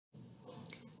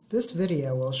This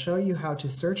video will show you how to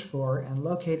search for and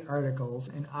locate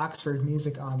articles in Oxford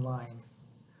Music Online.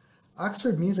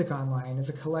 Oxford Music Online is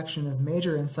a collection of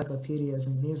major encyclopedias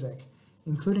in music,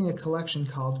 including a collection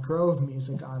called Grove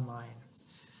Music Online.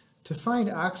 To find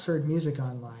Oxford Music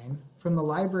Online, from the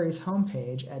library's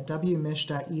homepage at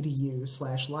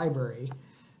wmich.edu/library,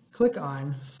 click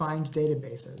on Find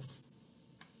Databases.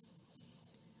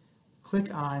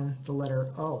 Click on the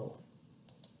letter O.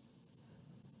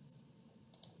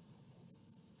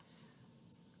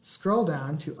 Scroll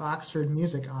down to Oxford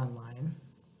Music Online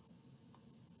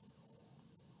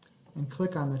and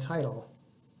click on the title.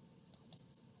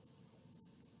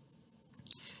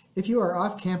 If you are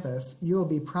off campus, you will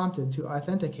be prompted to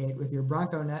authenticate with your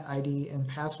BroncoNet ID and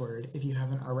password if you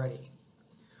haven't already.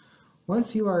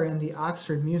 Once you are in the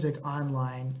Oxford Music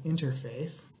Online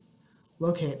interface,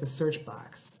 locate the search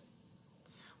box.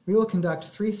 We will conduct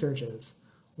 3 searches,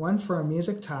 1 for a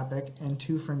music topic and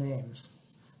 2 for names.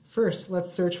 First, let's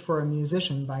search for a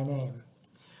musician by name.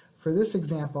 For this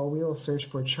example, we will search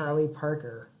for Charlie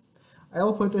Parker. I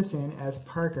will put this in as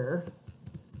Parker,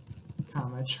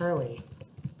 Charlie.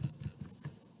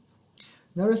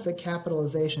 Notice that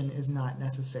capitalization is not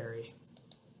necessary.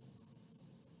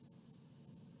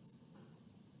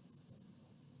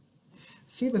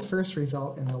 See the first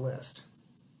result in the list.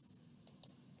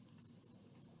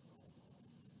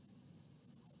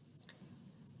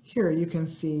 Here you can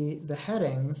see the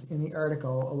headings in the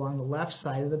article along the left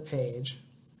side of the page,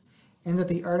 and that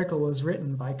the article was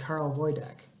written by Carl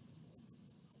Voidek.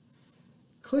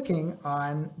 Clicking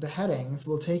on the headings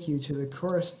will take you to the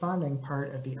corresponding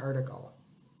part of the article.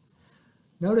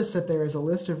 Notice that there is a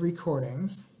list of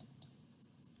recordings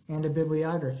and a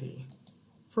bibliography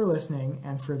for listening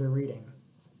and further reading.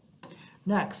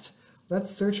 Next, let's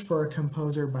search for a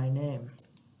composer by name.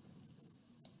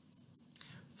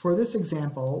 For this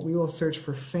example, we will search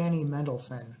for Fanny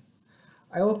Mendelssohn.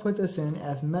 I will put this in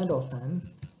as Mendelssohn,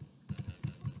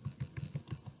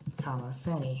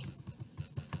 Fanny.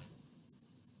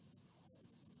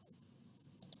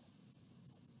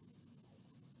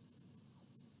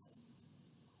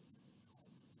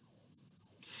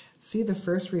 See the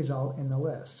first result in the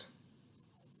list.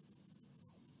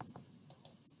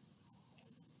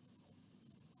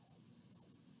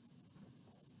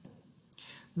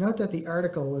 Note that the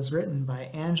article was written by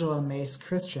Angela Mace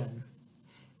Christian,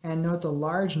 and note the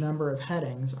large number of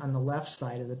headings on the left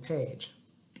side of the page.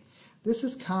 This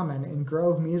is common in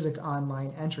Grove Music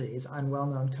Online entries on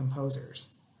well-known composers.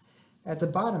 At the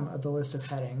bottom of the list of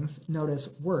headings,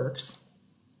 notice Works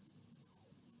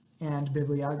and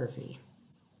Bibliography.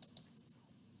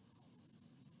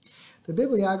 The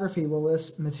bibliography will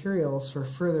list materials for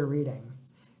further reading,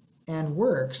 and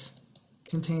Works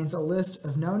contains a list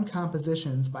of known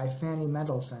compositions by Fanny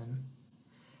Mendelssohn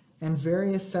and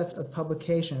various sets of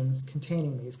publications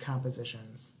containing these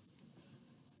compositions.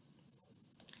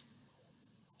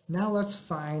 Now let's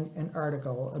find an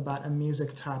article about a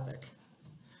music topic.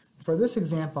 For this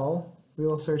example, we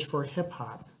will search for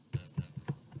hip-hop.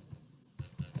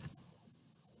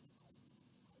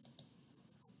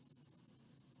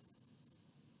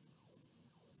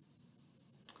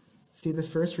 See the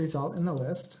first result in the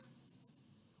list.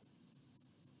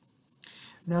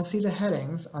 Now see the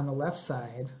headings on the left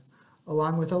side,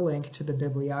 along with a link to the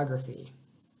bibliography.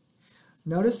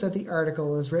 Notice that the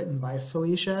article is written by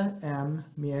Felicia M.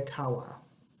 Miyakawa.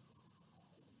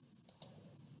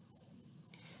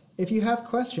 If you have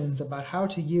questions about how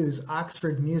to use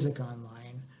Oxford Music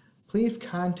Online, please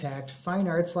contact Fine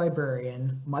Arts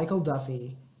Librarian Michael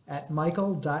Duffy at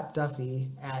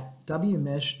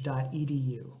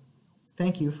michael.duffy@wmich.edu.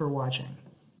 Thank you for watching.